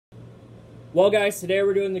Well, guys, today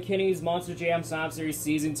we're doing the Kinney's Monster Jam Stomp Series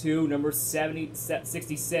Season 2, number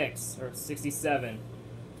 66, or 67.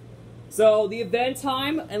 So, the event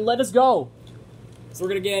time, and let us go. So we're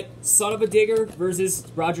going to get Son of a Digger versus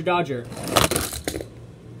Roger Dodger.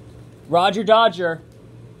 Roger Dodger.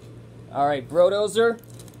 Alright, Brodozer,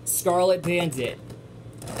 Scarlet Bandit.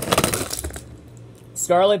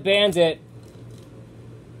 Scarlet Bandit.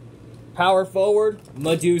 Power Forward,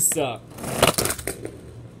 Medusa.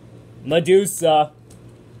 Medusa.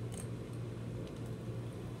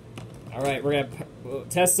 Alright, we're gonna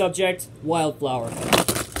test subject, Wildflower.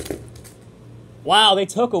 Wow, they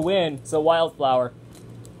took a win, so Wildflower.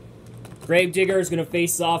 Gravedigger is gonna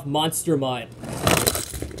face off Monster Mutt.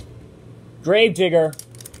 Gravedigger.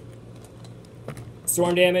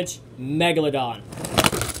 Storm damage, Megalodon.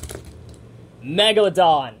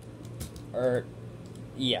 Megalodon.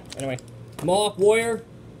 Yeah, anyway. Mohawk Warrior,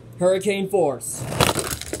 Hurricane Force.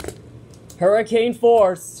 Hurricane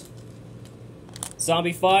Force.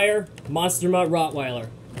 Zombie Fire, Monster Mutt Rottweiler.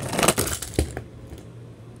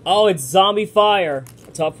 Oh, it's Zombie Fire.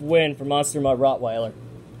 Tough win for Monster Mutt Rottweiler.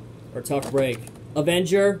 Or tough break.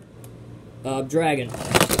 Avenger, Dragon.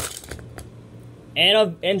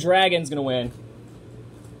 And Dragon's gonna win.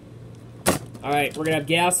 Alright, we're gonna have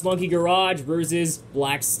Gas Monkey Garage versus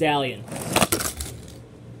Black Stallion.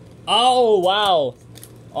 Oh, wow.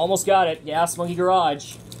 Almost got it. Gas Monkey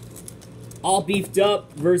Garage. All Beefed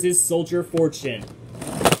Up versus Soldier Fortune.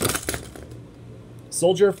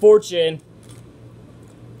 Soldier Fortune.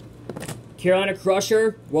 Carolina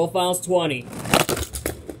Crusher, World Finals 20.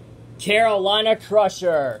 Carolina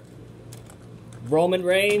Crusher. Roman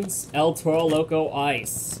Reigns, El Toro Loco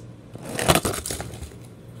Ice.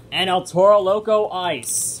 And El Toro Loco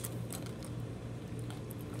Ice.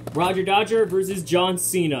 Roger Dodger versus John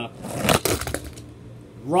Cena.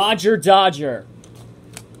 Roger Dodger.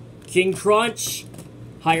 King Crunch,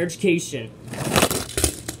 Higher Education.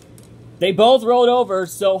 They both rolled over,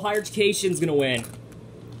 so Higher Education's gonna win.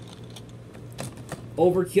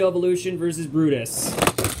 Overkill Evolution versus Brutus.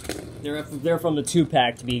 They're from the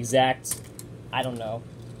 2-pack, to be exact. I don't know.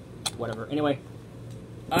 Whatever. Anyway.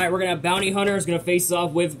 Alright, we're gonna have Bounty Hunter is gonna face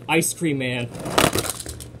off with Ice Cream Man.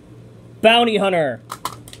 Bounty Hunter!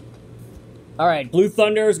 Alright, Blue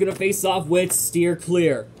Thunder is gonna face off with Steer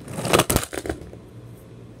Clear.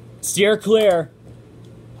 Steer Clear.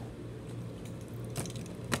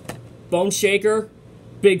 Bone Shaker,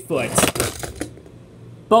 Bigfoot.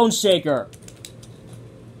 Bone Shaker.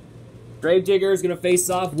 Gravedigger is gonna face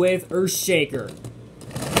off with Earthshaker.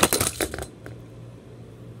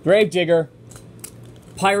 Gravedigger.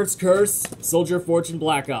 Pirate's Curse, Soldier Fortune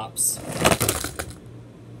Black Ops.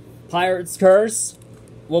 Pirate's Curse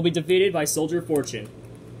will be defeated by Soldier Fortune.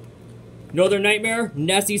 Northern Nightmare,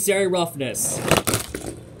 Necessary Roughness.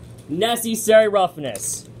 Necessary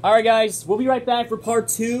Roughness. Alright guys, we'll be right back for part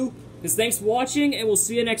 2. Thanks for watching, and we'll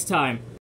see you next time.